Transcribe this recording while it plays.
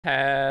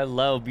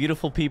Hello,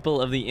 beautiful people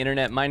of the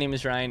internet. My name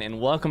is Ryan,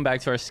 and welcome back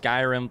to our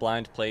Skyrim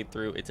blind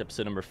playthrough. It's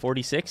episode number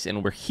 46,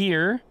 and we're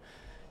here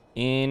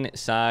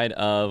inside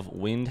of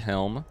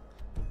Windhelm.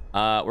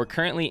 We're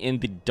currently in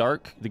the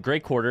Grey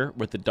Quarter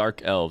with the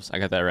Dark Elves. I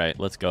got that right.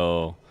 Let's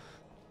go.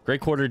 Grey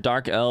Quarter,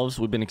 Dark Elves.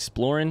 We've been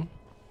exploring.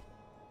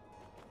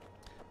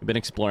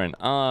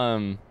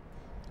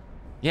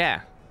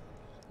 Yeah.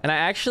 And I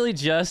actually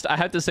I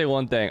have to say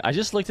one thing. I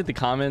just looked at the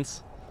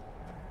comments.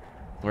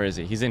 Where is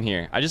he? He's in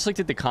here. I just looked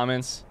at the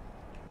comments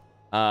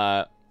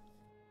for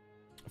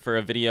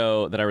a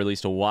video that I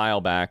released a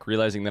while back,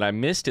 realizing that I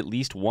missed at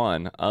least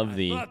one of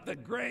the I thought the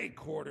Grey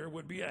Quarter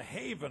would be a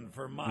haven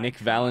for my Nick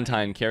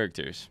Valentine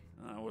characters.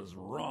 I was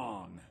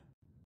wrong.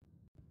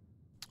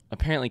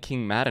 Apparently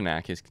King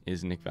Madenak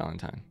is Nick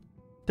Valentine.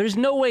 There's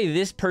no way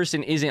this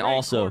person isn't Grey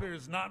also...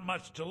 Quarter's not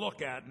much to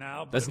look at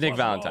now, but That's it Nick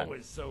wasn't Valentine.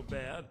 Always so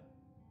bad.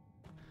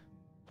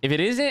 If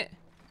it isn't,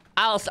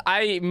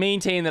 I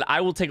maintain that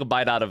I will take a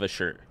bite out of a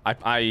shirt.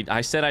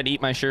 I said I'd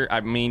eat my shirt. I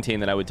maintain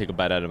that I would take a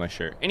bite out of my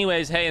shirt.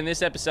 Anyways, hey, in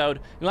this episode,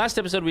 in the last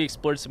episode, we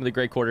explored some of the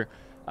Grey Quarter.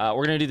 We're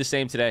going to do the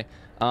same today.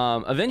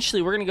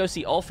 Eventually, we're going to go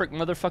see Ulfric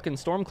motherfucking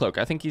Stormcloak.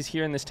 I think he's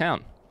here in this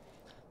town.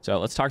 So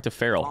let's talk to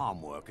Farrell.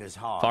 Farm work is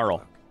hard Farrell.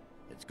 work.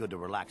 It's good to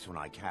relax when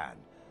I can,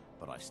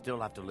 but I still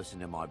have to listen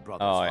to my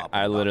brother's Oh, harp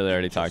I about literally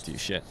already talked to you.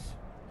 Shit.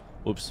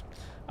 Whoops.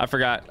 I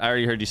forgot. I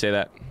already heard you say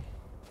that.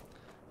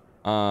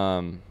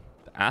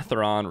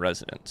 Atheron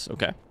residence.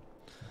 Okay.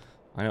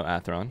 I know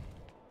Atheron.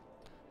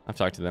 I've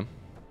talked to them.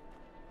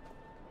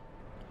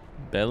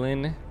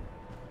 Belin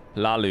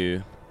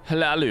Lalu.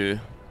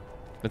 Halalu.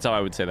 That's how I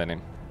would say that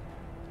name.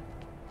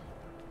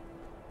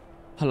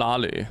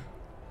 Halalu.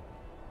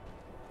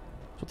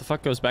 What the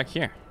fuck goes back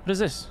here? What is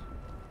this?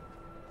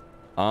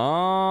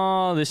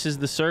 Oh, this is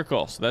the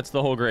circle. So that's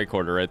the whole Grey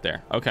Quarter right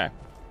there. Okay.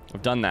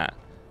 I've done that.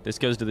 This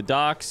goes to the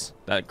docks.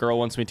 That girl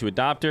wants me to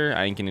adopt her.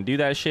 I ain't gonna do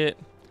that shit.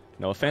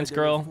 No offense,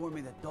 girl.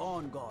 Forming the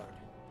Dawn Guard,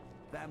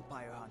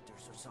 vampire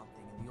hunters or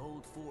something in the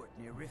old fort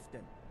near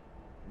Riften.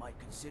 Might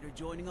consider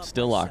joining up.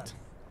 Still locked.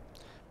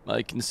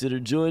 Might consider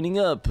joining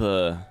up.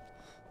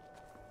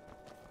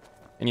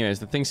 Anyways,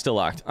 the thing's still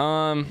locked.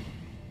 All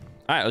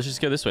right, let's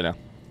just go this way now.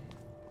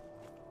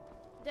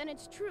 Then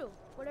it's true,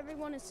 what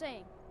everyone is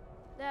saying.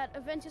 That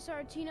Aventus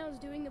Aretino is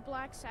doing the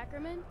Black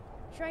Sacrament,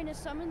 trying to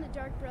summon the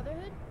Dark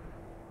Brotherhood?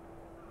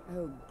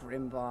 Oh,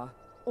 Grimvar,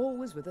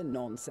 always with the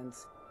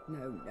nonsense.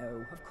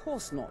 No, of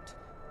course not.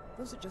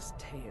 Those are just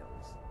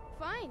tales.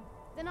 Fine,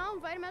 then I'll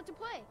invite him out to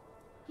play.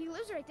 He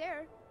lives right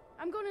there.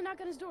 I'm going to knock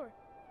on his door.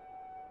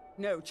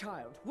 No,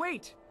 child,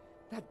 wait!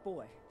 That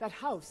boy, that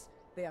house,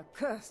 they are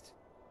cursed.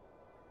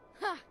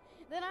 Ha!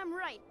 Then I'm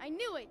right. I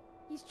knew it.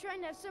 He's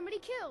trying to have somebody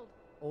killed.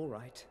 All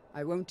right,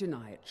 I won't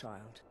deny it,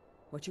 child.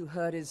 What you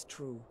heard is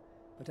true,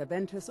 but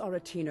Aventus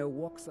Aretino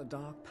walks a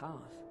dark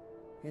path.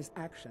 His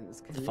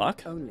actions can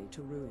lead only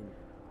to ruin.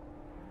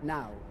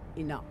 Now,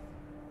 enough.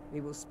 We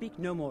will speak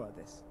no more of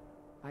this.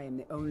 I am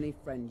the only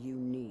friend you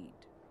need.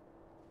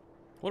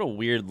 What a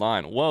weird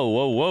line.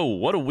 Whoa.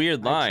 What a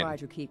weird line. I try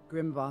to keep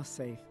Grimvar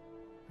safe,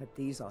 but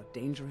these are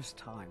dangerous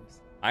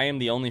times. I am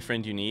the only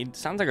friend you need.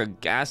 Sounds like a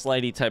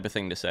gaslighty type of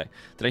thing to say.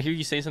 Did I hear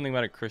you say something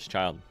about a cursed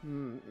child?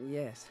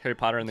 Yes. Harry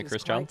Potter and the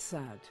Cursed Child? Quite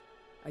sad.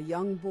 A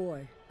young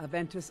boy,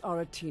 Aventus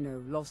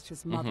Aretino, lost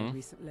his mother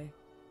recently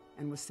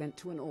and was sent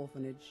to an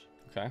orphanage.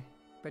 Okay.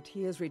 But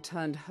he has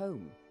returned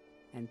home,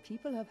 and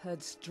people have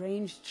heard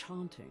strange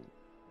chanting.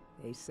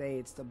 They say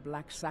it's the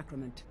Black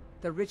Sacrament,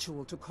 the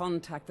ritual to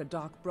contact the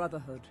Dark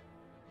Brotherhood.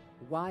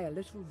 Why a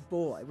little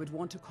boy would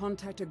want to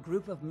contact a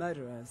group of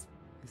murderers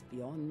is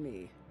beyond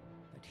me.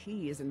 But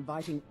he is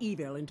inviting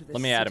evil into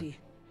this city.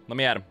 Let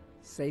me at him.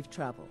 Safe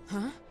travel.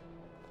 Huh?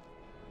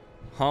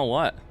 Huh,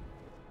 what?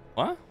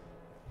 What?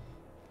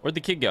 Where'd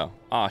the kid go?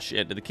 Oh,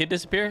 shit. Did the kid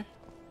disappear?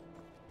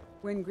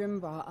 When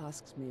Grimvar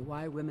asks me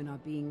why women are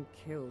being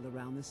killed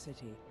around the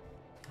city,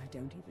 I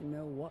don't even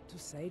know what to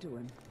say to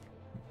him.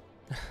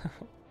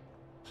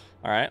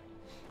 All right.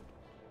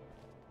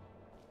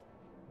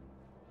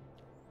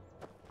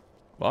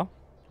 Well,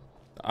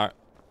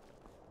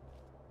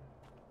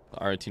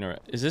 Aretino.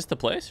 Is this the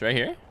place right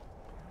here?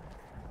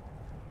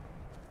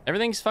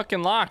 Everything's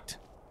fucking locked.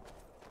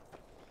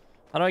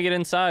 How do I get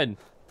inside?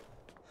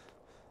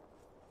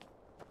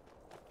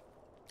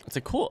 It's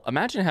a cool...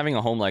 Imagine having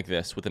a home like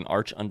this with an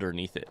arch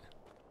underneath it.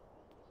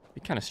 It'd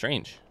be kind of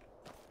strange.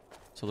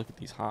 So look at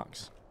these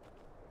hawks.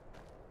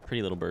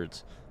 Pretty little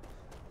birds.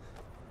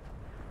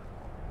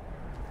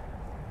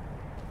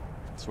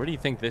 So where do you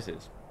think this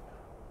is?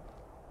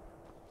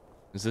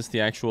 Is this the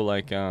actual,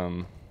 like,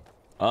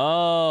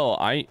 Oh,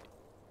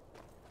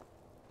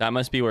 That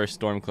must be where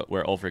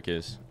where Ulfric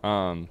is.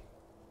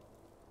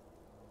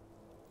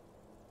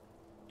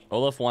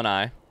 Olaf One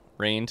Eye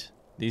reigned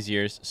these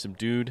years,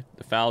 subdued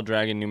the foul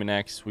dragon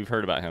Numenex. We've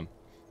heard about him.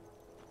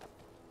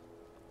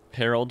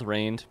 Harold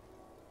reigned,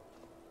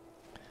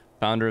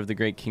 founder of the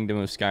great kingdom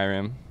of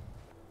Skyrim.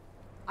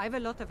 I've a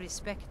lot of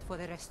respect for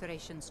the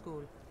Restoration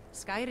School.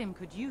 Skyrim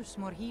could use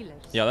more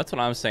healers. Yeah, that's what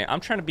I'm saying. I'm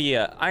trying to be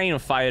I ain't a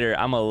fighter,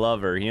 I'm a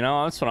lover, you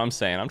know? That's what I'm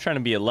saying. I'm trying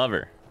to be a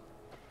lover.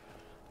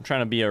 I'm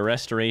trying to be a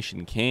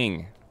restoration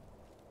king.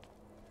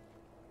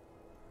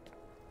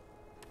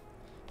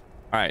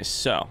 All right,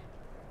 so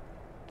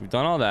we've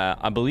done all that.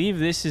 I believe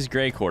this is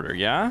Grey Quarter,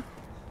 yeah?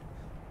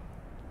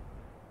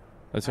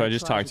 That's who I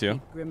just talked to.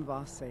 Keep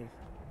Grimvar safe,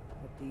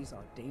 but these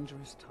are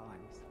dangerous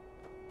times.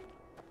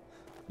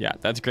 Yeah,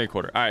 that's Grey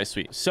Quarter. All right,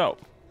 sweet. So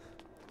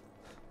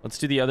let's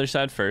do the other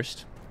side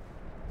first.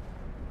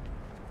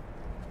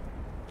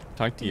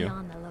 Talk to Be you.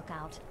 on the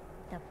lookout.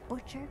 The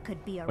butcher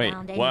could be Wait,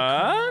 around any what?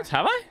 corner.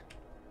 Have I?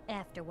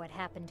 After what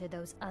happened to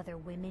those other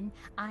women,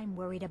 I'm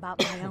worried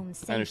about my own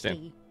safety. I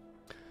understand.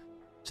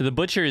 So the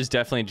butcher is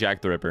definitely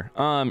Jack the Ripper.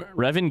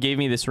 Revan gave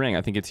me this ring.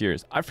 I think it's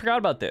yours. I forgot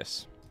about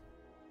this.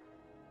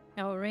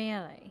 Oh,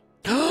 really?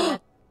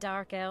 That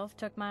dark elf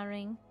took my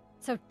ring?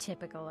 So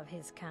typical of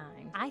his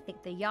kind. I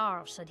think the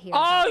Jarl should hear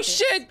about Oh, this.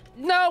 shit!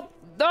 No!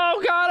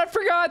 Oh, God, I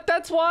forgot.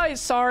 That's why.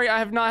 Sorry, I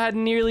have not had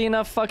nearly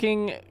enough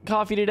fucking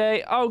coffee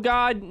today. Oh,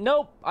 God.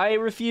 Nope. I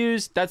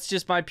refuse. That's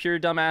just my pure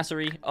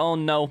dumbassery. Oh,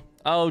 no.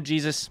 Oh,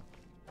 Jesus.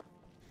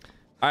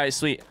 All right,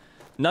 sweet.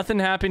 Nothing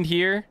happened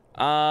here.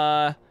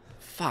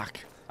 Fuck.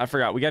 I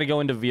forgot. We got to go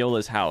into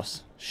Viola's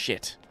house.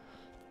 Shit.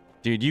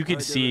 Dude, you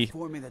could see...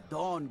 Forming the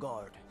Dawn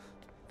Guard.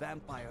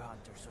 Vampire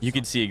hunters. You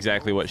could see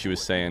exactly what she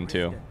was saying,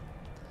 too.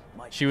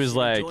 She was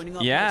like,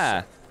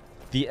 yeah,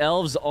 the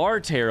elves are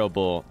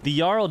terrible. The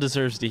Jarl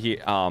deserves to hear.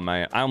 Oh,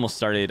 man. I almost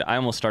started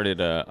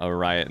a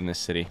riot in this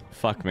city.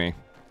 Fuck me.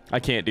 I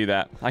can't do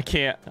that. I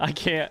can't.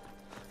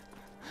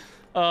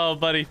 Oh,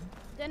 buddy.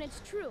 Then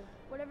it's true,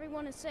 what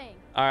everyone is saying.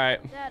 All right.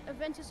 That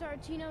Aventus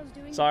Aretino is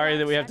doing Sorry the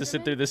that Black we have to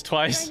sit through this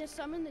twice. Trying to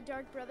summon the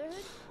Dark Brotherhood?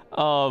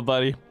 Oh,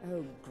 buddy.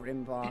 Oh,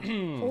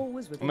 Grimvar.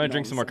 Always with I'm gonna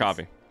drink some more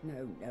coffee.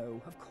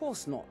 No, of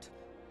course not.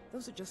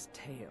 Those are just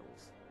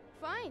tales.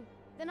 Fine.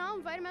 Then I'll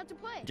invite him out to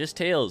play. Just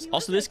tales. He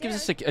Also, won't this take gives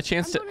us care. a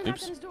chance I'm to... going knock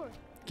Oops. on his door.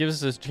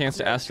 Gives us a chance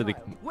to ask to the...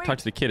 Talk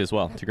to the kid as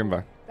well, to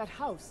Grimvar. That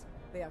house,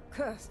 they are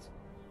cursed.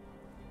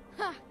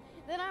 Ha!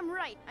 Then I'm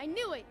right. I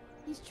knew it.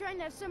 He's trying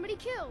to have somebody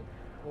killed.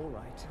 All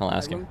right. I'll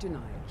ask I him. won't deny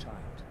it, child.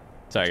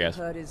 Sorry, What you guys.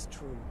 heard is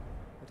true.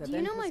 But Do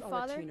you know my Aventus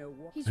father? Aretino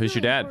walks He's Who's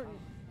your really dad?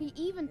 important. He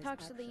even his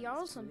talks to the actions Jarl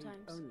lead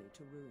sometimes. only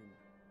to ruin.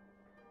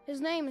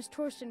 His name is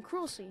Torsten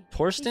Krulsey.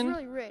 Torsten? He's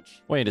really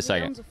rich. Wait a He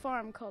second. owns a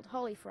farm called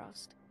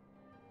Hollyfrost.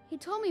 He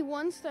told me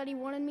once that he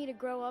wanted me to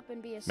grow up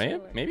and be a Maybe-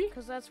 sailor. maybe?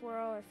 Because that's where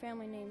all our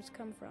family names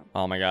come from.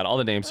 Oh, my God. All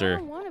the names But I are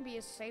don't want to be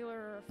a sailor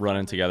or a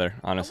running farmer. together,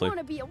 honestly. I want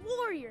to be a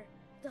warrior.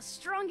 The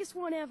strongest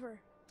one ever.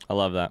 I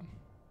love that.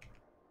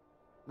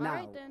 All Now,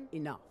 right, then.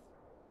 enough.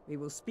 We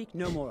will speak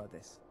no more of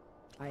this.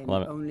 I am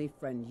Love the it. only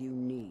friend you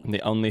need. I'm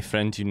the only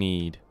friend you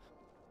need.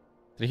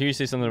 Did I hear you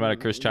say something about a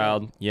cursed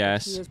child?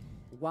 Yes. Here's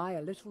why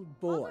a little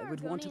boy Other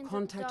would want to Argonians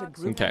contact a adopt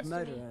group Okay. of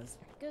murderers.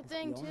 Good is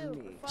thing, beyond too.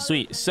 me.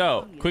 Sweet.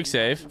 So, quick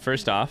save.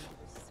 First off.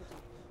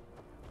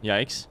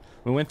 Yikes.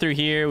 We went through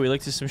here. We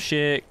looked at some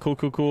shit. Cool.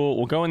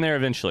 We'll go in there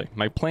eventually.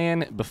 My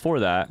plan before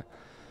that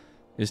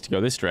is to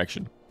go this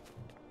direction.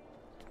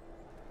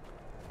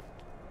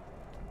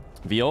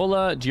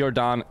 Viola,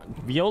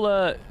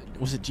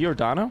 was it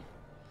Giordano?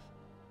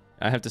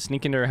 I have to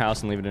sneak into her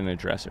house and leave it in a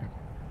dresser.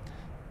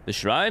 The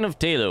Shrine of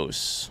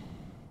Talos.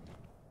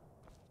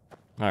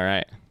 All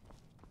right.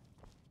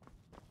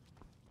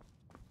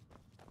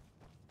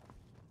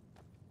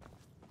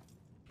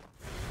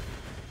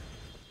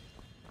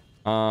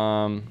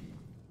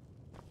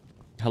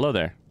 Hello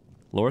there.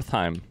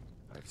 Lortheim.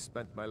 I've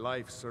spent my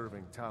life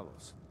serving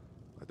Talos.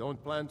 I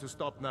don't plan to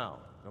stop now,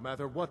 no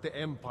matter what the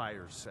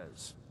Empire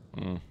says.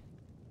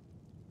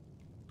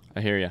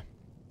 I hear ya.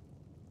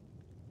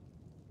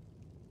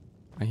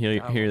 I hear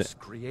Talos that.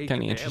 created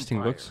Any the interesting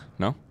Empire. books?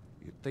 No?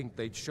 You'd think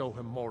they'd show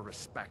him more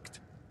respect.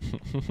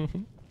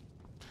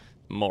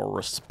 More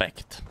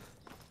respect.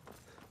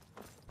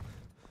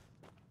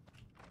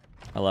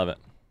 I love it.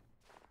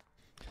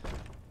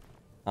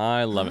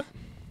 I love it.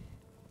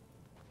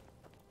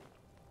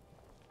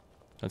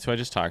 That's who I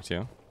just talked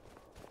to.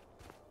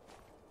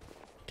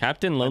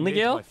 Captain Lonely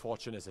Gale? My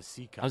fortune as a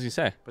sea I was gonna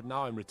say. but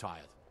now I'm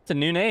retired. It's a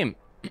new name.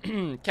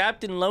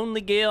 Captain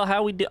Lonely Gale,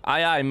 how we do?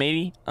 Aye,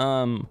 matey.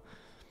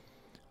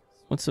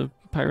 What's a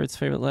pirate's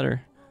favorite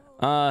letter?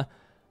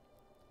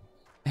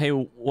 Hey,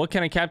 what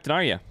kind of captain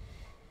are you?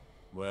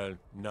 Well,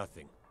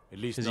 nothing. At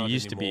least Because not you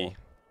used anymore. to be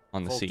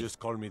on the Folk sea. just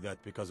call me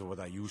that because of what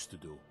I used to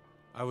do.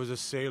 I was a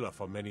sailor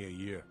for many a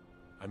year.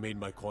 I made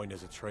my coin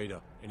as a trader,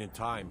 and in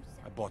time,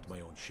 I bought my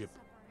own ship.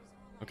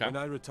 Okay. When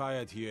I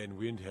retired here in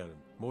Windhelm,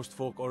 most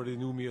folk already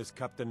knew me as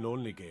Captain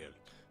Lonely Gale,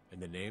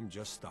 and the name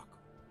just stuck.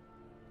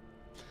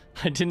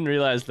 I didn't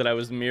realize that I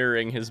was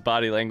mirroring his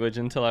body language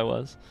until I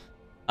was.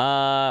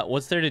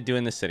 What's there to do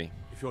in the city?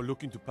 If you're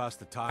looking to pass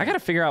the time, I gotta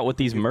figure out what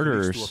these give grease to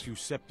murderers, a few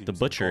septims the and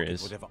butcher talk of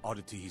is. Whatever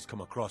oddity he's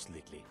come across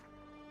lately.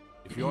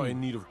 If you're in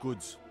need of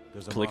goods,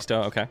 there's a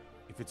Calixto, market. okay.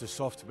 If it's a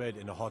soft bed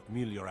and a hot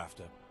meal you're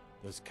after,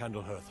 there's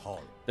Candlehearth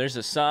Hall. There's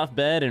a soft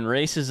bed and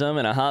racism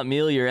and a hot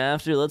meal you're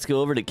after. Let's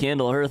go over to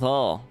Candlehearth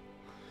Hall.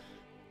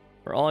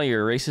 For all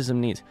your racism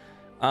needs.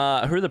 Who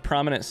are the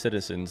prominent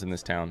citizens in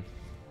this town?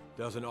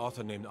 There's an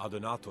author named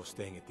Adonato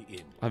staying at the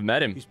inn. I've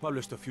met him. He's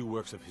published a few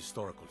works of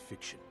historical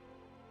fiction. If you're in need of goods, there's a market. If it's a soft bed and a hot meal you're after, there's Candlehearth Hall. There's a soft bed and racism and a hot meal you're after. Let's go over to Candlehearth Hall. For all your racism needs. Who are the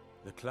prominent citizens in this town? I've met him. He's published a few works of historical fiction.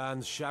 The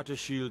clans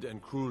Shattershield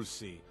and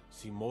Cruelsea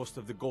see most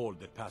of the gold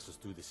that passes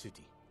through the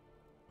city.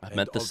 I've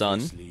met the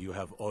son. Obviously, you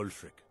have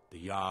Ulfric,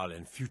 the Jarl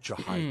and future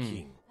High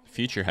King.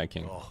 Future High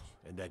King. Oh,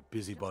 and that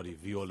busybody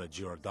Viola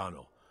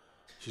Giordano.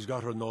 She's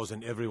got her nose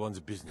in everyone's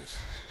business,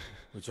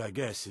 which I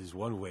guess is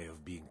one way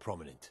of being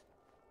prominent.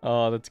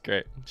 Oh, that's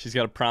great. She's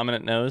got a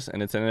prominent nose,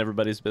 and it's in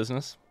everybody's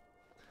business.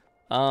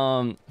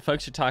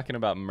 Folks are talking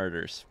about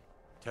murders.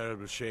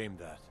 Terrible shame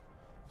that.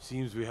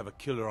 Seems we have a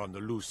killer on the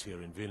loose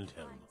here in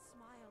Windhelm.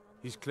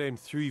 He's claimed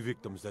 3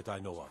 victims that I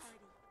know of,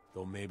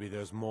 though maybe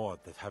there's more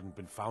that haven't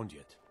been found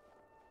yet.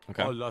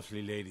 Okay. All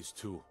lovely ladies,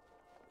 too.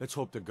 Let's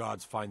hope the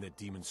gods find that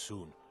demon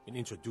soon and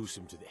introduce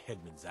him to the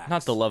headman's axe.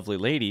 Not the lovely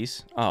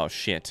ladies. Oh,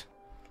 shit.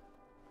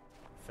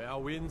 Fair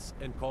winds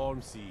and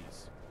calm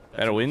seas.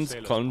 Fair winds,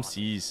 calm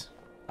seas.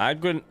 I'm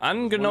one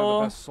of the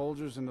gonna... best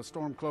soldiers in the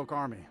Stormcloak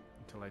army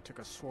until I took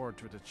a sword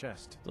to the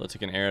chest. I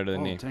took an arrow to the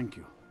knee. Thank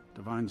you.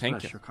 Divine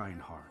bless your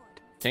kind heart.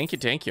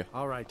 Thank you.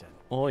 All right then.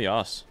 Oh,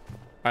 yes. All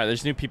right,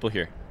 there's new people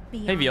here. Be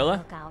Hey, on the Viola.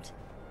 lookout.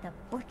 The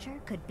butcher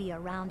could be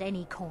around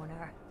any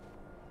corner.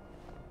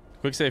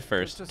 Quick save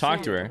first.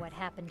 Talk to her. What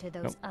happened to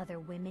those other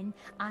women?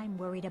 I'm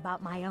worried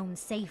about my own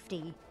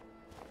safety.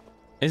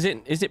 Is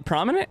it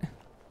prominent?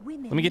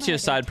 Women Let me get you a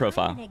murdered side time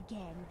profile. and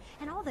again,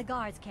 and all the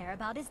guards care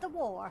about is the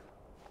war.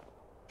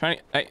 I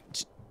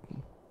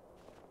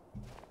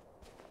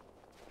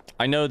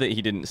know that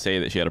he didn't say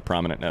that she had a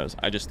prominent nose.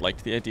 I just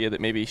liked the idea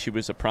that maybe she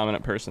was a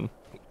prominent person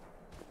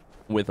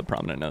with a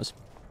prominent nose.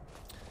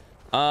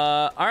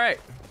 All right.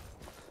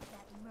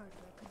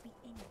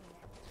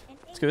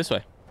 Let's go this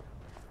way.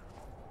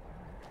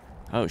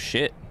 Oh,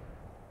 shit.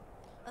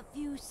 A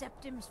few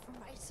septims for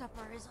my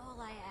supper is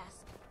all I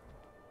ask.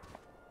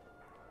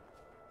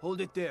 Hold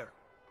it there.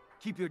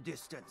 Keep your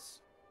distance.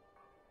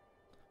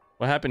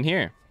 What happened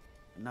here?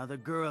 Another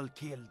girl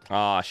killed.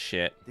 Oh,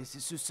 shit. This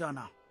is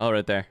Susanna. Oh,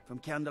 right there. From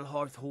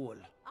Candlehearth Hall.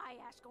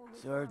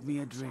 Served me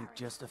a drink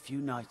just a few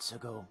nights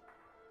ago.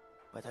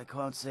 But I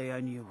can't say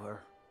I knew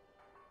her.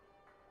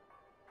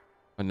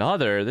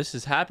 Another? This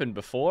has happened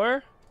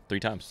before? 3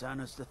 times.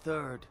 Susanna's the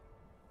third.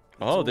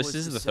 Oh, this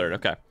is the third.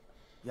 Okay.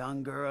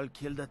 Young girl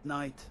killed at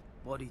night.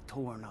 Body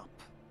torn up.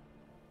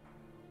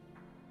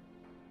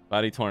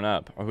 Body torn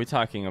up. Are we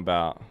talking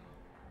about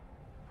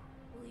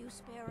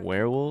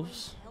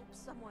werewolves?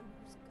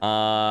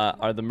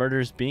 Are the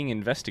murders being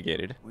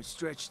investigated? We're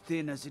stretched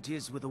thin as it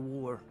is with the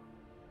war.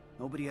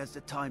 Nobody has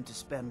the time to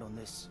spend on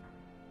this.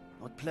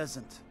 Not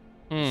pleasant.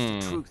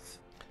 It's the truth.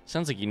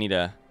 Sounds like you need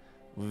a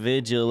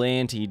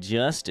vigilante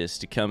justice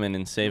to come in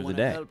and save the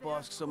day. Help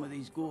ask some of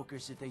these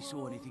gawkers if they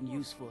saw anything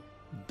useful.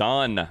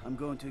 Done. I'm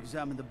going to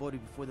examine the body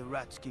before the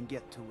rats can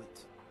get to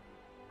it.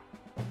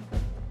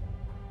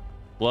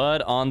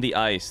 Blood on the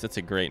Ice. That's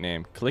a great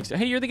name. Calixto.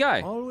 Hey, you're the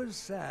guy. Always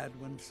sad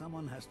when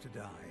someone has to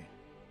die.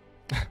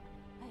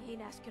 I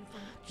ain't asking for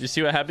much. Did you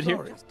see what happened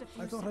Sorry, here?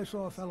 I thought I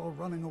saw a fellow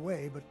running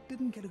away, but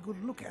didn't get a good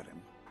look at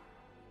him.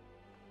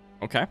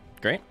 Okay,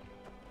 great.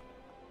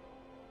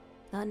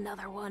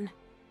 Another one.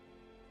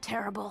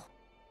 Terrible.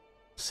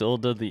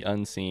 Silda the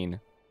Unseen.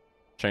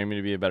 Trying me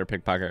to be a better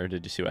pickpocket, or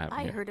did you see what happened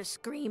I here? heard a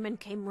scream and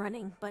came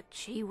running, but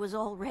she was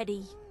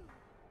already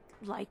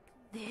like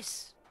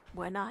this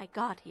when I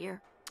got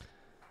here.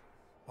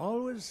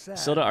 Always sad.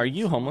 Silda, are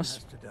you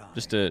homeless?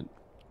 Just a...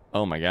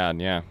 Oh my god,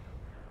 yeah.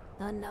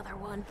 Another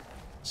one.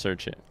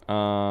 Search it.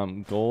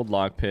 Gold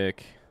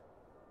lockpick.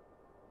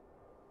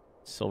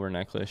 Silver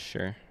necklace,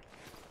 sure.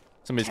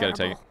 Somebody's got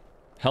to take it.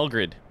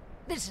 Helgrid.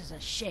 This is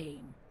a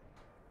shame.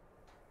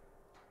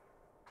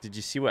 Did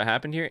you see what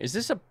happened here? Is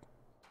this a...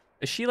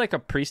 Is she like a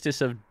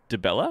priestess of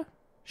Dibella?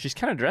 She's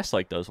kind of dressed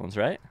like those ones,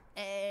 right?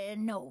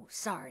 No,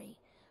 sorry.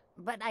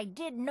 But I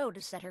did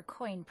notice that her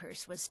coin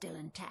purse was still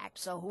intact,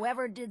 so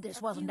whoever did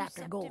this wasn't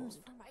after gold.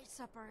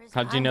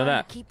 How'd you know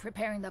that? Keep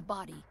preparing the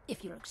body,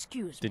 if you'll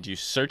excuse me. Did you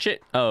search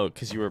it? Oh,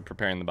 because you were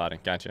preparing the body.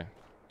 Gotcha.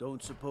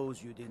 Don't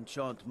suppose you'd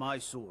enchant my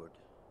sword.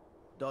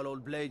 Dull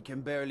old blade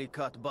can barely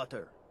cut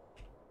butter.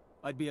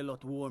 I'd be a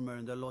lot warmer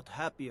and a lot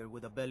happier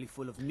with a belly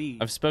full of meat.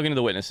 I've spoken to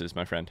the witnesses,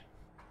 my friend.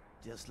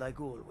 Just like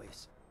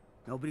always.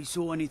 Nobody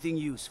saw anything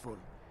useful.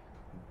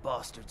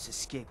 Bastards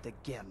escaped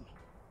again.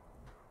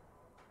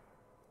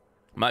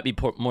 Might be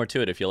more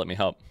to it if you let me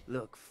help.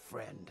 Look,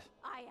 friend.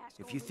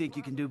 If you think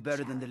you can do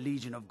better than the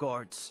Legion of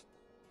Guards,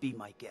 be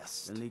my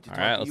guest. You'll need to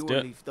talk to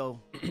Yorleaf, though.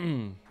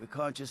 We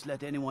can't just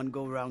let anyone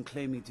go around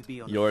claiming to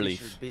be on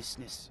official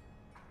business.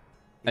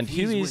 And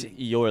who is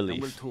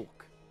Yorleaf? We'll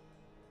talk.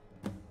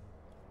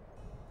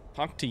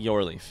 Talk to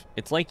Yorleaf.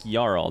 It's like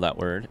Jarl, that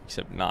word,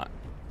 except not.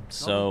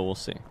 So we'll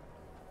see.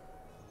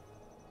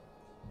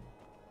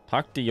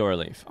 Talk to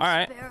Yorleaf. All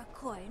right. Spare a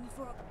coin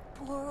for a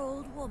poor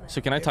old woman.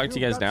 So can I talk to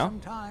you guys now?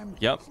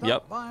 Yep.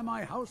 Stop by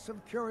my house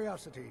of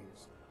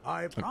curiosities.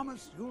 I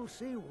promise you'll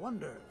see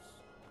wonders.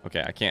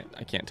 Okay, I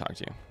can't talk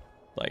to you.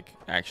 Like,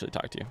 actually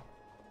talk to you.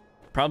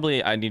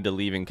 Probably I need to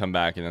leave and come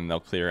back, and then they'll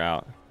clear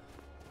out.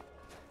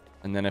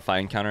 And then if I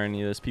encounter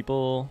any of those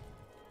people,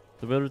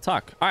 they'll be able to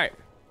talk. All right.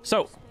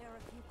 So,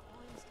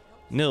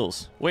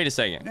 Nils, wait a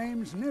second.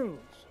 Name's Nils.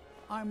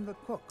 I'm the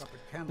cook up at I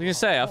was Candle gonna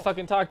say, I Hall.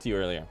 fucking talked to you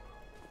earlier.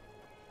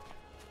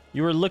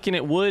 You were looking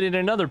at wood in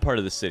another part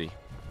of the city.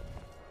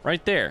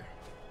 Right there.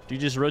 Do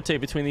you just rotate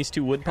between these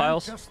two wood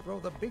piles? Can't just throw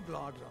the big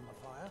logs on the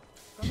fire.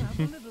 Gotta have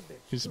a little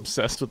bit. He's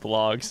obsessed with the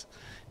logs.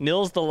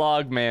 Nils the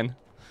log man.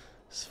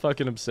 He's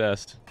fucking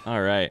obsessed.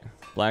 Alright.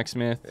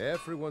 Blacksmith.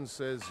 Everyone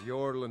says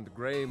Yorland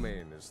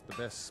Greymane is the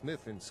best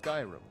smith in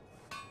Skyrim.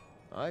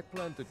 I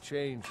plan to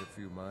change a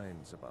few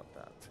minds about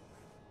that.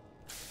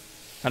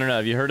 I don't know.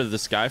 Have you heard of the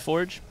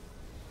Skyforge?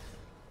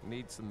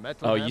 Need some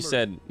metal Oh, hammer? you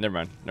said... Never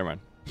mind. Never mind.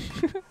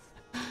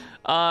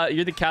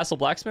 You're the castle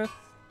blacksmith?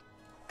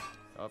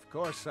 Of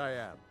course I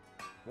am.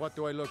 What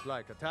do I look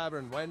like, a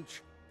tavern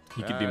wench?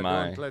 You could be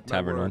my don't let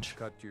tavern my words wench.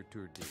 cut you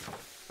too deep.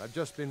 I've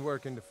just been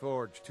working the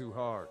forge too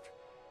hard,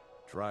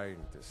 trying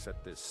to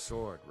set this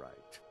sword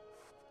right.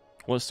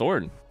 What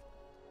sword?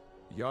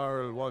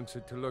 Jarl wants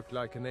it to look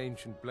like an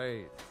ancient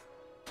blade.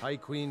 High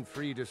Queen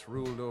Fridis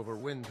ruled over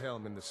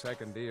Windhelm in the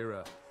Second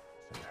Era,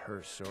 and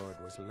her sword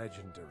was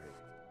legendary.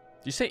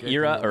 Do you say Getting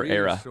era a or real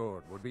era?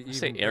 Sword would be You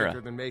say even era.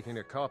 better than making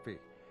a copy,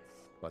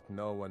 but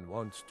no one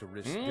wants to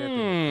risk getting it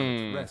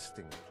from its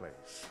resting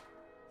place.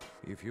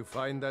 If you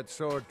find that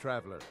sword,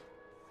 traveler,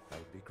 I'll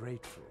be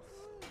grateful.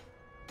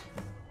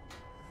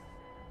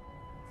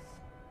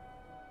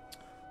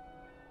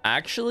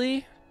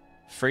 Actually,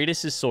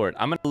 Freitas' sword.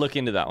 I'm gonna look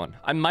into that one.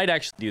 I might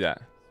actually do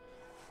that.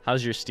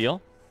 How's your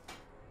steel?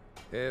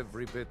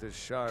 Every bit as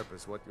sharp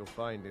as what you'll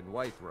find in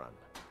Whiterun.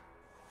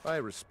 I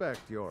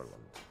respect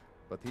Yorland,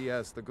 but he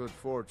has the good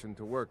fortune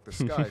to work the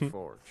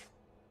Skyforge.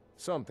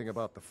 Something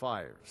about the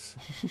fires.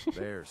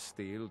 Their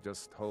steel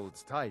just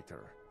holds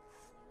tighter.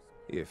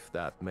 If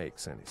that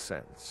makes any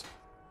sense.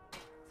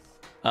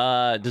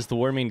 Does the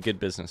war mean good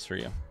business for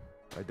you?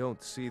 I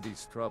don't see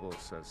these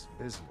troubles as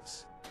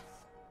business.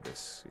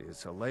 This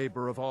is a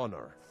labor of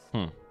honor.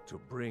 To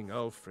bring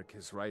Ulfric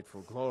his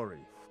rightful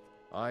glory,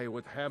 I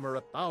would hammer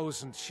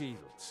 1,000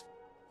 shields.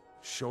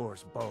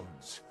 Shore's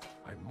bones.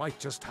 I might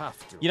just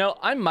have to. You know,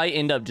 I might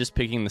end up just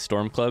picking the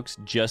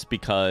Stormcloaks just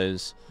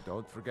because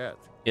Don't forget,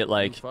 it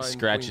like you find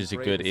scratches a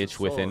Queen good Freydis' itch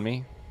within sword,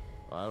 me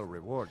I'll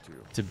reward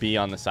you. to be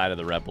on the side of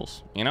the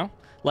rebels, you know?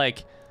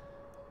 Like,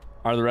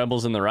 are the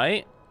rebels in the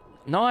right?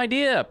 No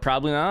idea.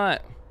 Probably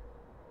not.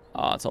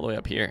 Oh, it's all the way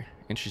up here.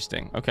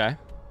 Interesting. Okay.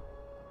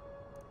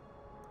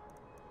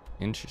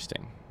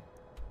 Interesting.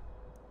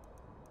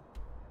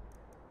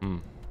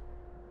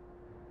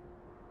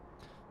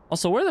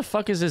 Also, where the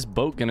fuck is this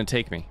boat gonna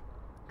take me?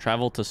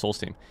 Travel to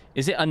Solstein.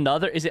 Is it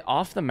another? Is it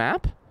off the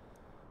map?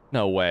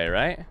 No way,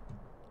 right?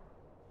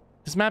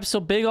 This map's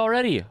so big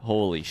already.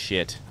 Holy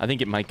shit. I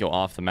think it might go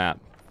off the map.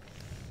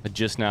 It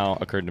just now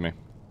occurred to me.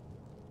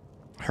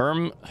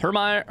 Hermione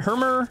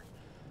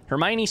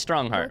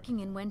Strongheart. Working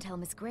in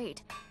Windhelm is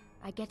great.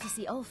 I get to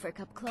see Ulfric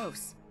up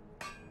close.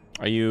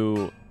 Are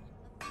you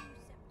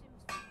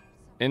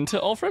into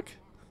Ulfric?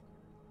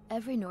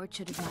 Every Nord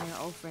should admire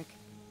Ulfric.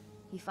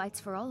 He fights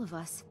for all of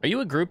us. Are you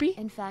a groupie?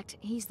 In fact,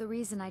 he's the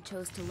reason I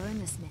chose to learn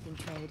the smithing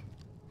trade.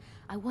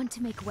 I want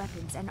to make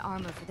weapons and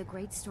armor for the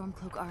great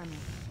Stormcloak army.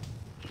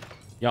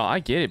 Yo, I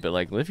get it, but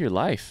like, live your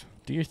life.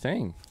 Do your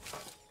thing.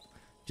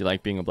 Do you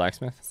like being a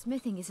blacksmith?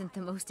 Smithing isn't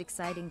the most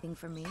exciting thing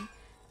for me,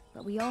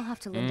 but we all have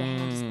to lend a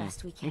hand as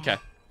best we can. Okay.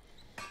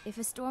 If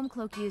a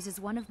Stormcloak uses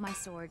one of my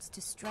swords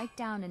to strike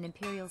down an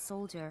Imperial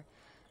soldier,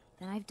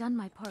 then I've done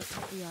my part to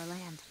free our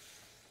land.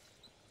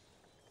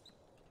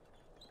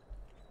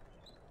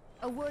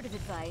 A word of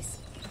advice,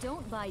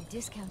 don't buy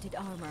discounted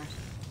armor.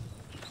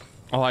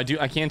 Oh, I do.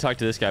 I can talk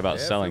to this guy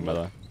about selling, by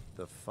the way.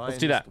 Let's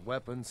do that.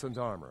 Weapons and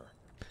armor.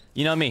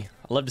 You know me.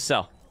 I love to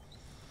sell.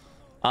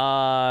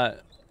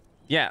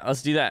 Yeah,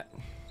 let's do that.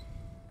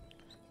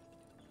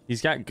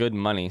 He's got good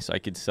money, so I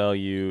could sell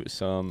you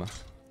some.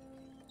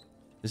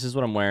 This is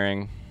what I'm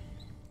wearing.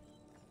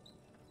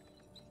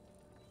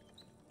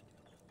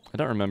 I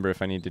don't remember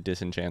if I need to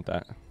disenchant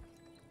that.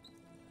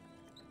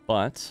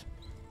 But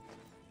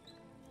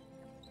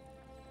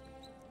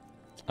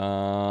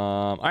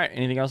all right,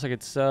 anything else I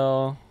could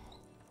sell?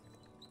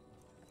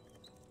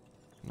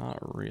 Not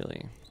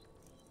really.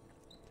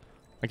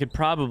 I could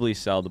probably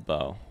sell the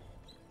bow,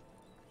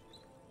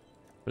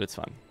 but it's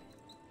fun.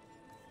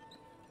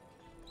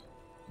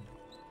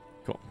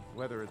 Cool.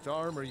 Whether it's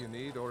armor you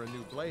need or a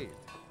new blade,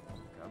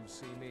 come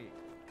see me.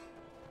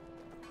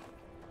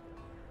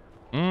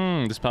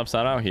 This pops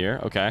out here.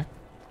 Okay.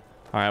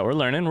 All right, we're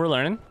learning. We're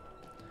learning.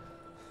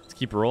 Let's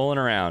keep rolling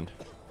around.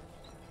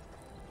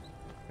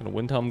 Got a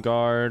Windhelm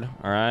guard.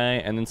 All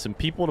right, and then some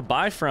people to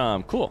buy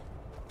from. Cool.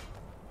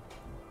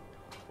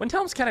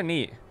 Windhelm's kind of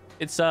neat.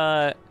 It's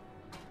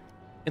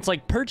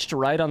like perched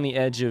right on the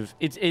edge of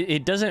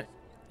it doesn't.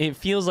 It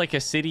feels like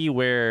a city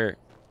where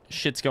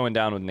shit's going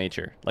down with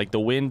nature. Like the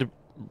wind,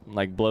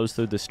 like blows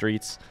through the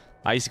streets.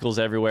 Icicles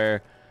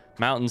everywhere.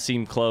 Mountains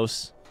seem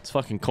close. It's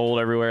fucking cold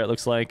everywhere. It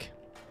looks like.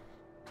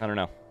 I don't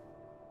know.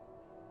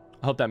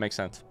 I hope that makes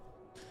sense.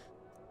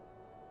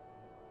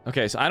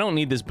 Okay, so I don't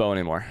need this bow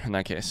anymore in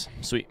that case.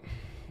 Sweet.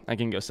 I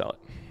can go sell it.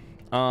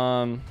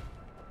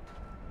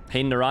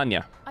 Hey,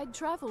 Naranya. I'd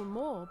travel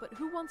more, but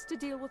who wants to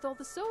deal with all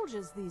the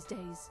soldiers these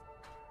days?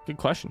 Good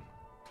question.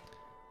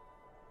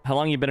 How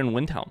long you been in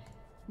Windhelm?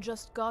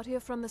 Just got here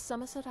from the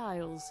Somerset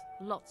Isles.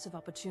 Lots of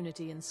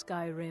opportunity in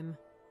Skyrim.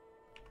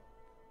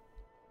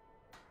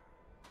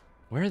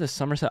 Where are the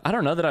Somerset? I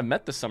don't know that I've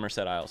met the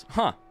Somerset Isles.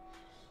 Huh.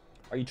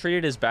 Are you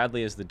treated as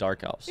badly as the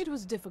Dark Elves? It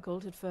was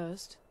difficult at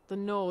first. The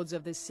Nords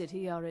of this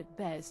city are at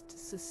best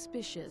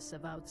suspicious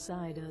of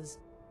outsiders.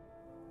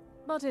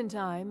 But in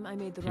time, I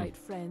made the right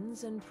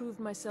friends and proved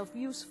myself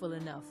useful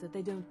enough that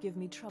they don't give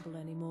me trouble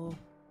anymore.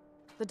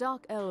 The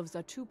Dark Elves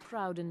are too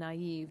proud and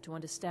naive to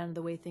understand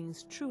the way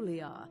things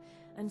truly are,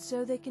 and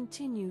so they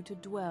continue to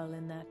dwell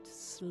in that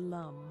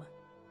slum.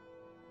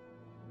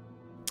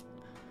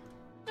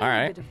 All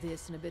right. A bit of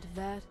this and a bit of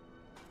that.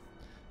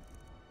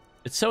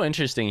 It's so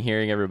interesting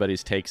hearing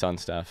everybody's takes on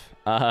stuff.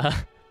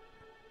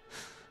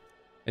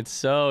 It's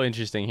so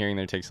interesting hearing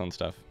their takes on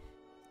stuff.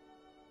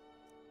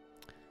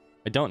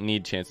 I don't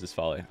need Chance's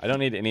Folly. I don't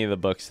need any of the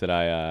books that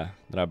I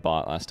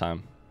bought last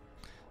time.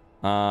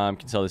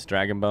 Can sell this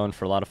Dragonborn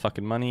for a lot of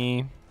fucking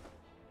money.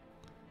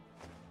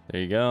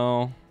 There you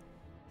go.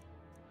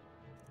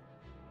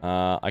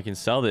 I can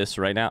sell this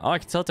right now. Oh, I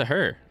can sell it to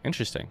her.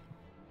 Interesting.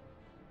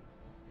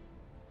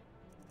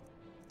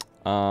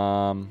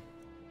 I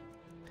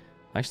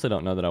actually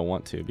don't know that I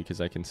want to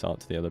because I can sell it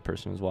to the other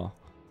person as well.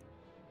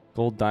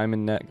 Gold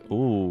diamond neck.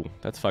 Ooh,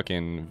 that's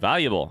fucking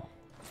valuable.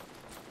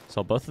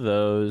 Sell both of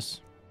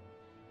those.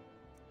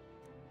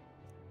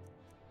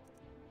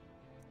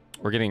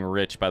 We're getting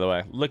rich, by the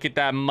way. Look at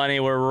that money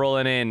we're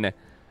rolling in.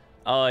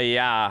 Oh,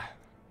 yeah.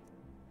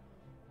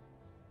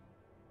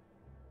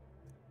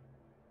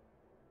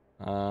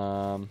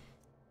 All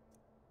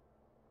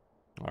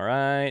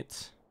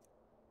right.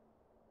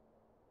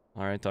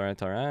 All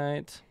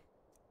right.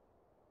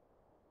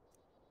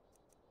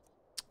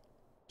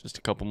 Just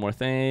a couple more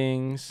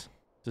things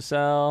to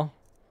sell.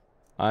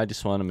 I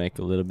just want to make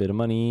a little bit of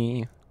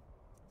money.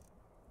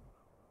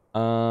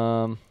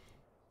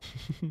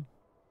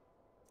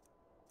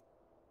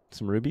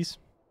 Some rubies.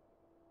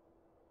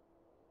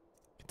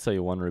 I can sell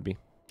you 1 ruby.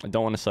 I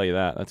don't want to sell you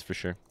that, that's for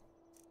sure.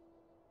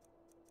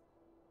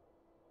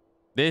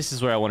 This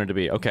is where I wanted to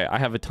be. Okay, I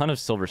have a ton of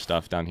silver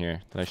stuff down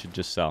here that I should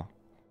just sell.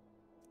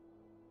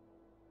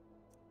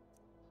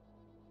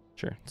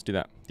 Sure, let's do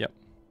that. Yep.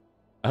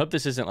 I hope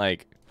this isn't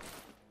like...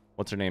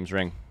 What's her name's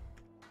ring?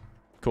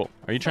 Cool.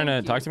 Are you trying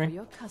to talk to me?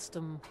 Your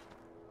custom.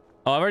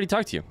 Oh, I've already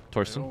talked to you,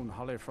 Torsten. I own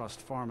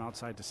Hollifrost farm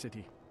outside the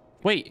city.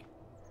 Wait.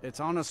 It's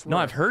honest No,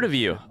 work. I've heard of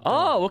you.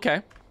 Oh,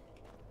 okay.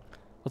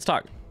 Let's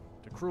talk.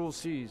 The cruel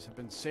seas have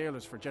been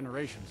sailors for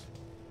generations.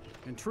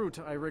 In truth,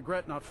 I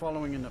regret not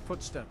following in the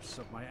footsteps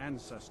of my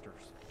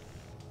ancestors.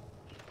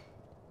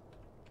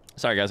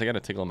 Sorry, guys. I got a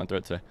tickle in my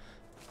throat today.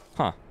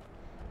 Huh.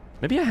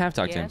 Maybe I have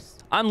talked to him.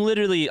 I'm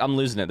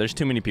losing it. There's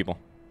too many people.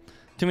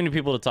 Too many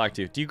people to talk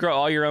to. Do you grow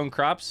all your own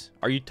crops?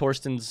 Are you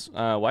Torsten's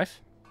wife?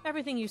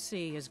 Everything you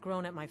see is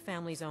grown at my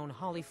family's own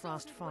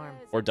Hollifrost farm.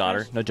 Or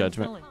daughter. No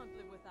judgment.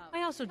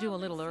 I also do a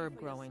little herb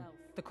growing.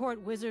 The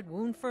court wizard,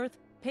 Woundfirth,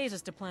 pays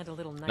us to plant a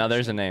little nightshade. Now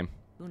there's a name.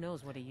 Who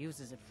knows what he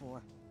uses it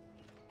for.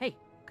 Hey,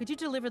 could you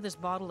deliver this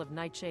bottle of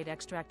nightshade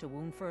extract to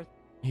Woundfirth?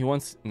 He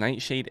wants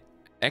nightshade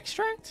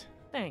extract?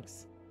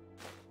 Thanks.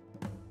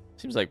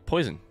 Seems like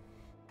poison.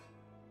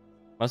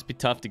 Must be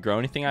tough to grow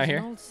anything out here.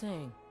 There's an old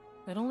saying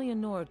that only a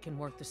Nord can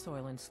work the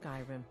soil in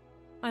Skyrim.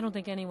 I don't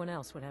think anyone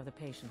else would have the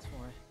patience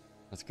for it.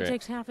 That's great. It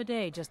takes half a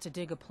day just to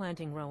dig a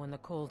planting row in the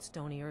cold,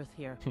 stony earth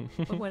here.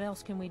 But what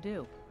else can we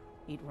do?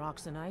 Eat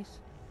rocks and ice?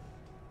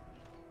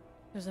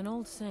 There's an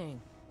old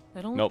saying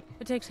that only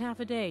it takes half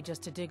a day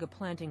just to dig a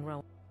planting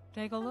row.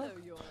 Take a look.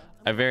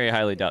 I very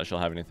highly doubt she'll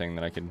have anything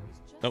that I can...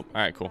 Nope.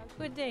 All right, cool.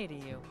 Good day to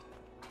you.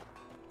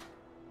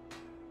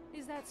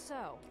 Is that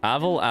so?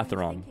 Avel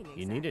Atheron.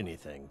 You need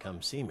anything,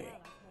 come see me.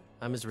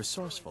 I'm as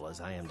resourceful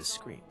as I am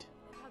discreet.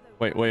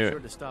 Wait. Sure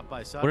to stop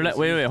by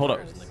wait, hold up.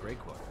 in the Grey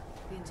Quarter.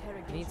 The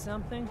interrogation need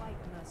something? quite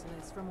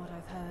merciless from what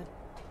I've heard.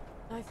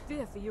 I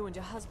fear for you and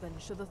your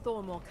husband should the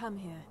Thormore come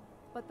here,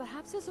 but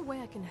perhaps there's a way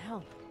I can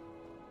help.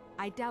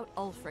 I doubt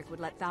Ulfric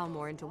would let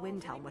Thalmor into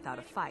Windhelm without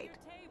a fight.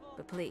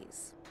 But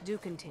please, do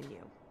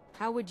continue.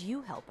 How would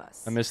you help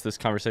us? I missed this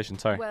conversation,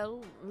 sorry.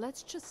 Well,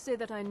 let's just say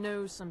that I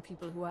know some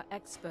people who are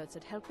experts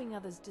at helping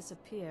others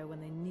disappear when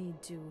they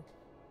need to.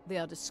 They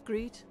are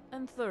discreet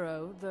and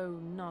thorough, though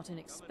not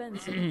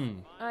inexpensive.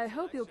 I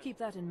hope you'll keep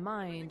that in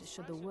mind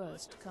should the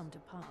worst come to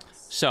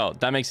pass. So,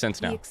 that makes sense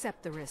now. We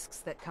accept the risks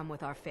that come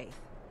with our faith.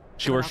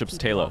 She worships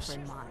Talos.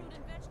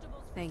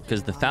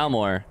 Because the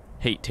Thalmor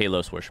hate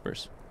Talos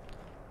worshippers.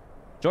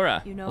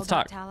 Jorah, you know let's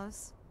about talk.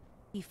 Talos?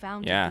 He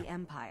founded the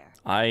Empire.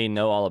 I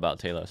know all about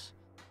Talos.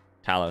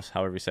 Talos,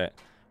 however you say it.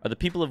 Are the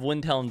people of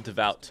Windhelm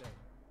devout?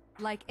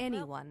 Like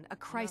anyone, a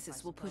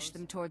crisis will push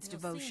them towards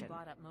devotion.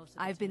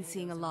 I've been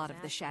seeing a lot of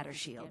the Shatter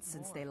Shields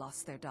since they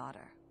lost their daughter.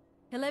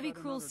 Hilevi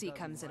Cruelseat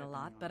comes in a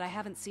lot, but I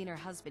haven't seen her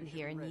husband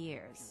here in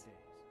years.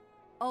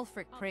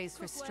 Ulfric prays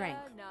for strength.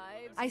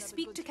 I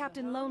speak to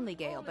Captain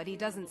Lonelygale, but he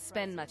doesn't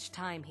spend much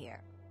time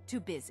here.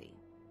 Too busy.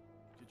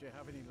 Did you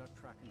have any luck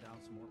tracking down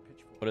some more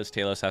pitchforks? What does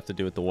Talos have to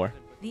do with the war?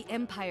 The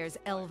Empire's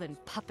elven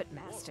puppet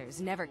masters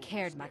never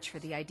cared much for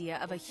the idea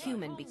of a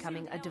human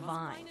becoming a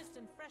divine.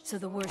 So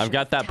the worship I've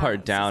got that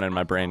part Talos down in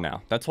my brain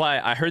now. That's why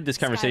I heard this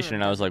conversation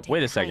and I was like,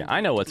 wait a second,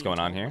 I know what's going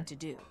on here.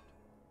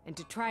 And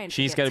to try and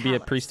She's got to be a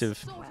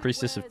priestess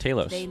of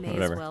Talos, They may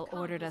whatever. as well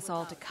ordered us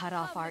all to cut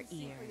off our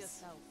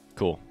ears.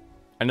 Cool.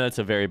 I know that's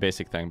a very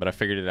basic thing, but I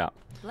figured it out.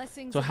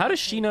 Blessings So how does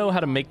she know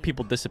how to make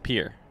people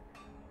disappear?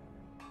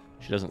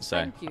 She doesn't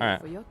say. Thank you All right.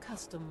 for your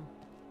custom.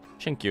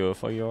 Thank you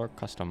for your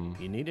custom.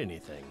 You need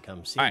anything,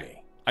 come see All right.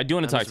 me. I do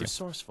want to I'm talk as to you.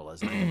 resourceful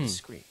as I am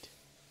discreet.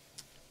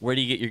 Where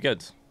do you get your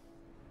goods?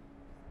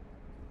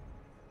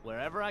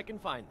 Wherever I can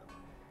find them.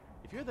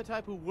 If you're the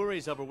type who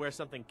worries over where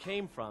something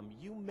came from,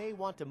 you may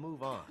want to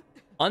move on.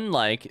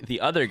 Unlike the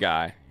other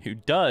guy who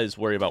does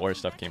worry about where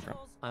stuff came from.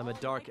 I'm a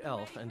dark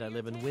elf and I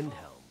live in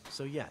Windhelm,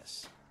 so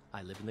yes,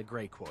 I live in the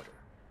Grey Quarter.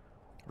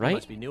 Right? You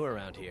must be new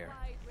around here,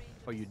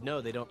 or you'd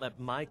know they don't let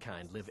my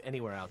kind live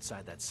anywhere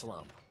outside that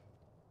slump.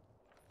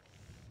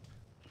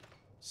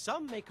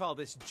 Some may call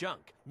this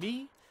junk.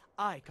 Me,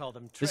 I call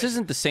them treasure. This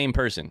isn't the same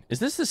person. Is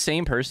this the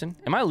same person?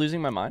 Am I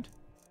losing my mind?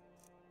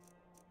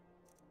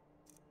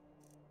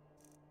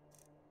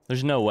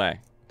 There's no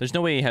way. There's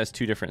no way he has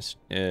two different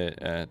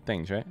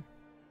things, right?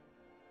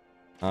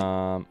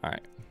 All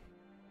right.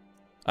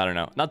 I don't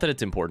know. Not that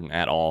it's important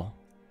at all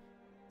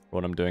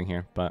what I'm doing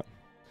here, but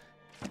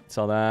it's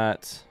all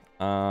that.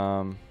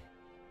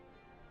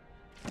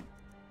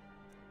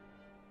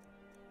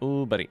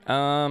 Ooh, buddy.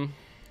 All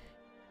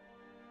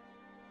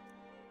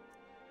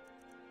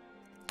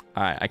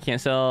right, I can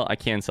sell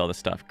this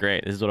stuff.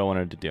 Great. This is what I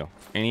wanted to do.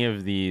 Any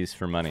of these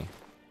for money.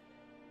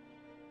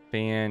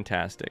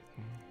 Fantastic.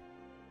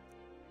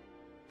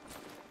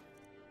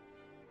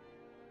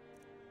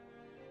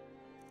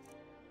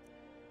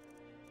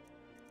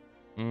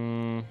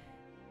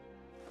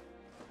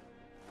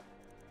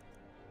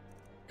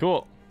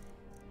 Cool.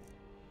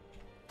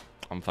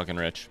 I'm fucking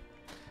rich.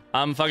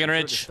 I'm fucking Be sure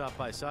to rich. stop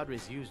by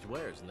Sadri's used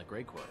wares in the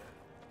Grey Quarter.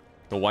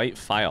 The white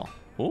file.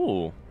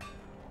 Ooh.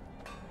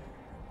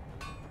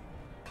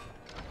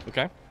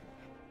 Okay.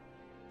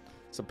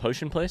 It's a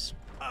potion place?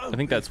 I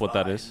think that's what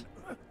that is.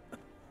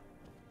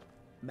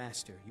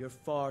 Master, you're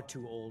far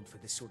too old for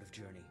this sort of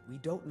journey. We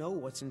don't know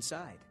what's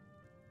inside.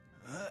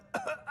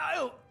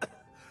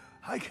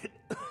 I can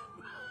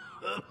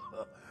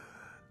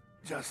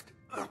just.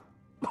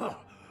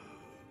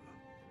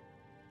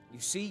 You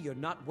see, you're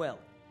not well.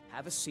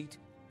 Have a seat,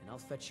 and I'll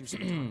fetch you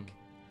some tonic.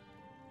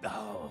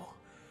 Oh,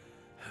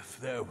 if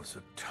there was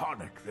a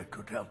tonic that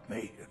could help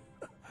me,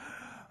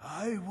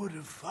 I would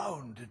have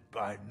found it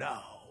by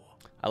now.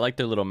 I like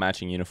their little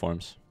matching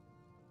uniforms.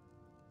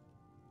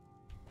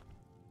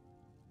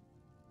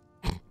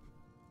 I'm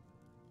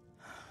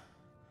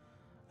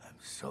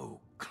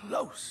so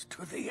close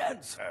to the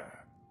answer.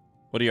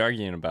 What are you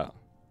arguing about?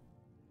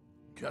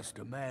 Just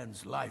a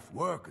man's life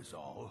work is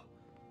all.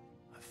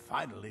 I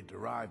finally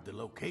derived the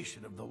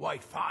location of the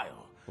white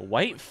file. The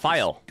white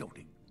file?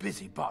 Doting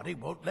busybody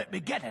won't let me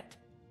get it.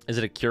 Is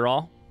it a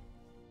cure-all?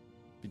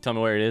 If you tell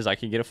me where it is, I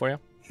can get it for you.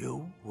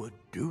 You would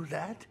do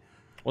that?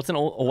 What's a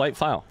white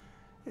file?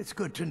 It's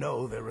good to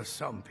know there are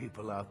some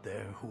people out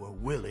there who are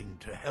willing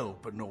to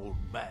help an old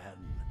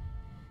man.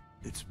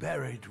 It's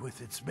buried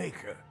with its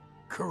maker,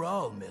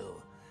 Corral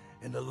Mill,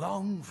 in a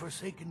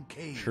long-forsaken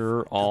cave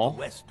to the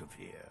west of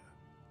here.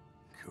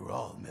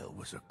 Corral Mill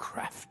was a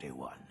crafty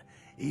one,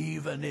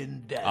 even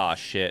in death. Aw,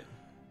 shit.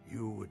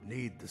 You would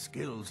need the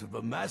skills of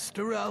a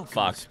master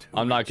alchemist. Fuck.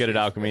 I'm not good at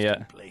alchemy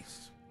yet.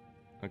 Place.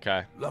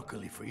 Okay.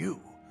 Luckily for you,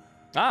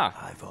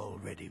 I've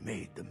already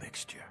made the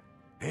mixture.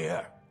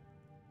 Here,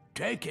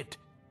 take it.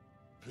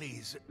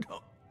 Please,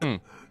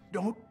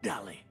 don't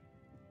dally.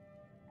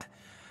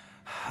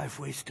 I've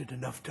wasted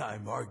enough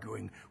time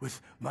arguing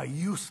with my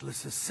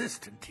useless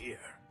assistant here.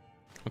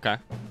 Okay.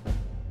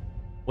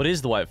 What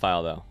is the white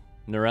file, though?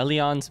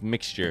 Norellion's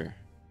mixture.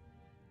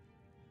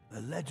 A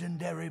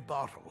legendary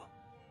bottle,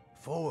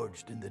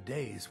 forged in the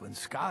days when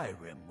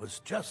Skyrim was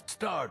just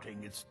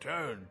starting its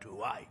turn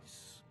to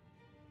ice.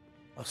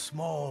 A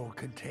small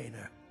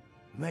container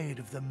made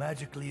of the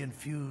magically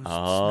infused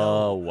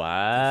snow.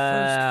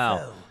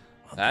 Wow.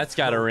 That's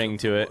got a ring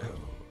to it.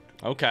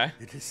 Okay.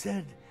 It is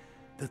said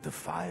that the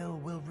file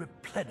will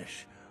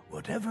replenish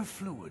whatever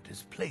fluid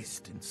is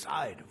placed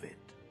inside of it.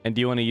 And do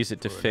you want to use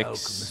it to For an fix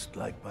alchemist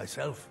like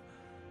myself,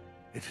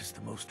 it is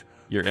the most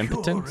your pure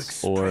impotence,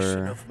 expression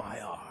or of my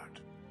art.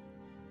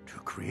 To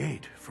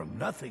create from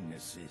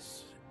nothingness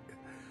is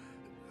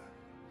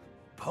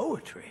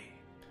poetry.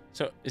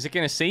 So is it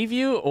gonna save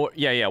you, or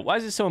yeah? Why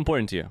is it so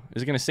important to you?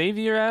 Is it gonna save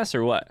your ass,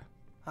 or what?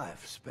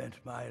 I've spent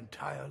my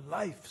entire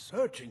life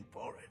searching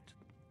for it.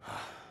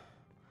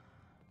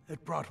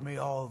 It brought me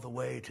all the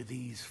way to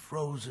these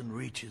frozen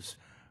reaches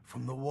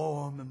from the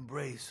warm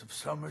embrace of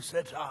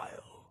Somerset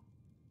Isle.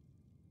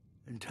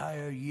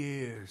 Entire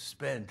years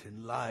spent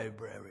in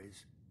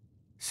libraries,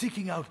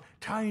 seeking out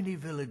tiny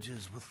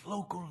villages with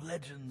local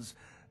legends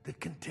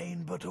that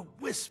contain but a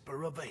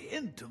whisper of a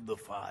hint of the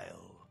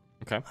file.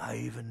 Okay. I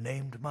even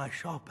named my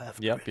shop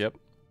after Yep, it. yep.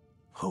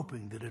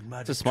 Hoping that it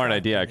might It's a smart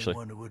idea, actually.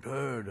 anyone who had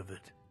heard of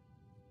it.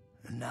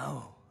 And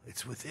now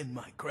it's within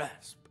my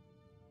grasp.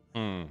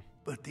 Hmm.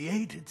 But the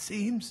eight, it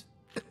seems,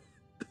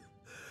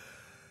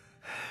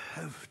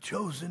 have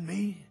chosen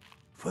me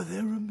for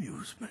their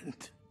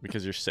amusement.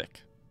 Because you're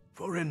sick.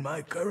 For in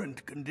my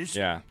current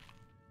condition, Yeah.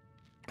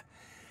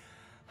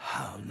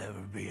 I'll never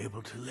be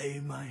able to lay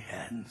my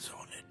hands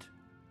on it.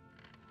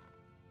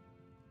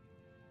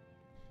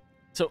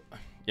 So,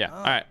 yeah.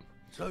 All right.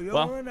 So you're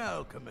well, an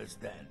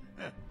alchemist then?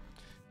 let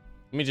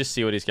me just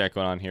see what he's got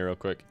going on here real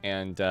quick,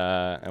 and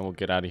we'll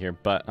get out of here.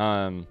 But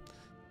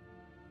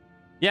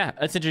yeah,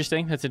 that's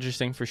interesting. That's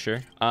interesting for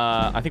sure.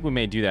 I think we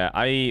may do that.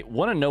 I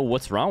want to know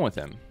what's wrong with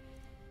him.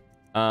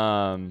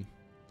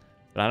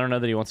 But I don't know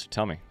that he wants to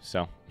tell me.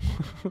 So,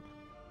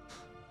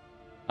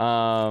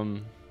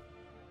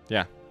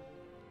 yeah.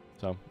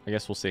 So I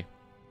guess we'll see.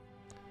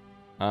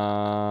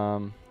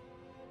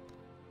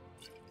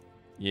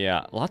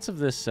 Yeah, lots of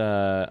this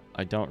I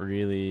don't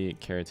really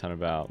care a ton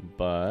about,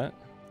 but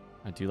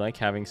I do like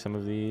having some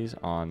of these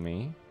on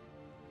me.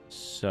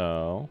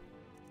 So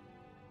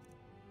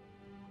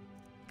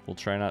we'll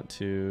try not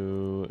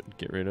to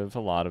get rid of a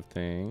lot of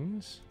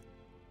things.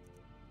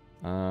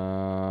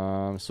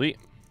 Sweet.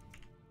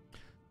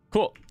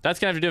 Cool. That's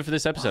gonna have to do it for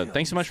this episode.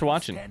 Thanks so much for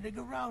watching. Standing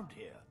around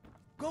here.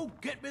 Go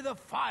get me the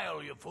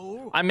file, you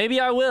fool.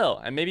 Maybe I will,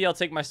 and maybe I'll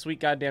take my sweet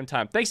goddamn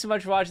time. Thanks so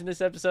much for watching this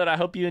episode. I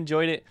hope you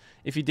enjoyed it.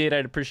 If you did,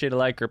 I'd appreciate a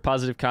like or a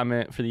positive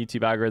comment for the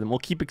YouTube algorithm. We'll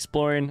keep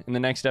exploring in the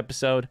next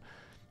episode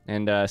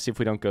and see if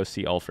we don't go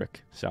see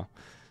Ulfric. So,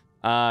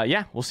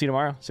 yeah, we'll see you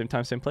tomorrow. Same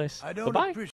time, same place. Bye-bye.